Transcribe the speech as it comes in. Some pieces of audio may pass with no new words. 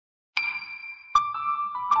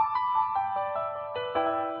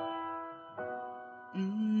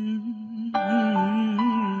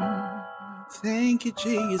thank you,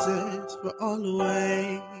 Jesus, for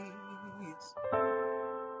always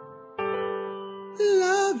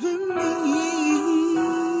loving me.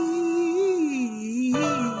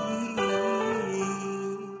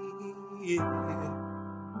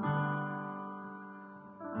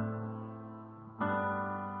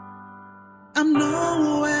 I'm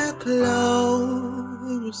nowhere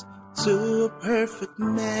close to a perfect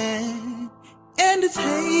man, and it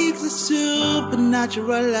takes a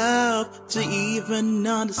supernatural love to even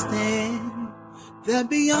understand that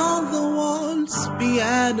beyond the walls,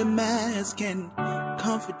 behind the mask and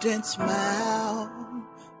confident smile,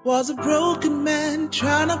 was a broken man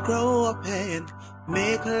trying to grow up and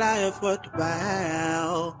make life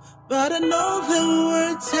worthwhile. But I know there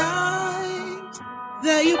were times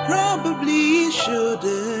that you probably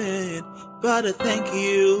shouldn't, but I thank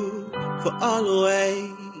you for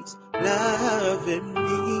always loving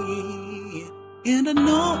me. And I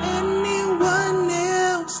know anyone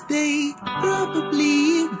else, they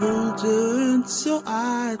probably wouldn't, so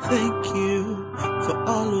I thank you for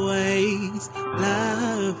always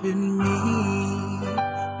loving me.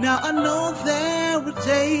 Now I know there were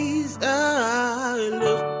days I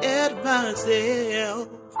looked at myself,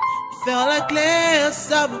 felt like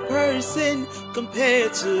less of a person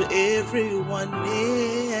compared to everyone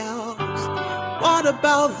else. What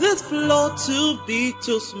about this floor too big,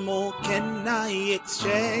 too small? Can I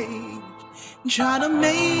exchange? Trying to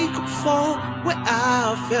make up for where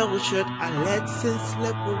I fell short, I let it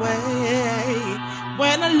slip away.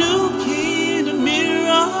 When I look in the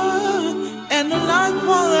mirror and I like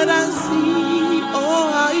what I see, oh,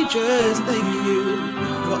 I just thank you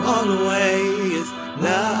for always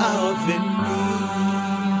loving me.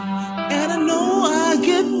 And I know I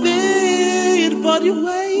get paid, but you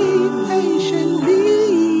wait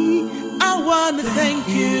patiently. I wanna thank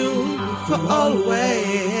you for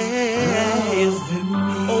always.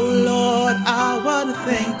 Oh Lord, I wanna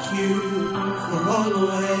thank you for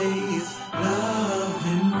always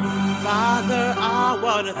loving me. Father, I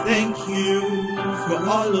wanna thank you for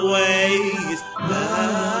always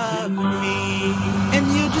loving me. And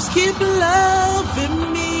you just keep loving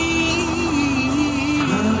me.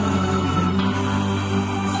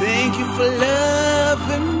 Thank you for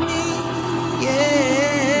loving me,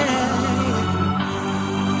 yeah.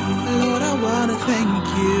 Lord, I wanna thank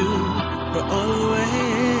you for always.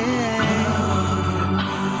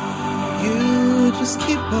 You just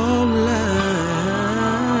keep on loving.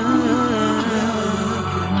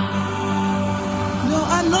 No,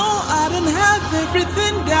 I know I don't have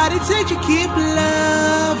everything that it takes to keep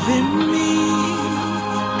loving me.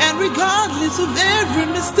 And regardless of every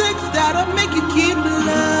mistake that I make, you keep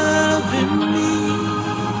loving me.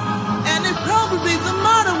 And it probably doesn't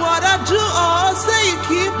matter what I do or say, you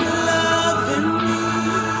keep loving me.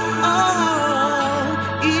 Oh,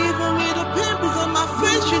 even with the pimples on my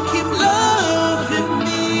face, you keep loving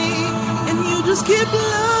me. And you just keep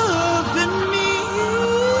loving me.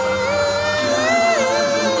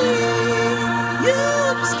 You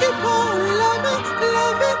just keep on loving,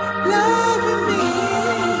 loving, loving me.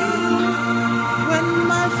 When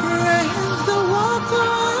my friends don't walk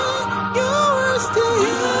away, you were still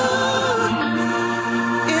here.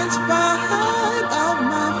 In spite of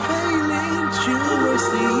my failings, you were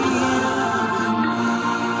still here.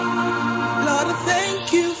 Lord, I thank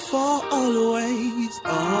you for always,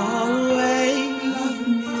 always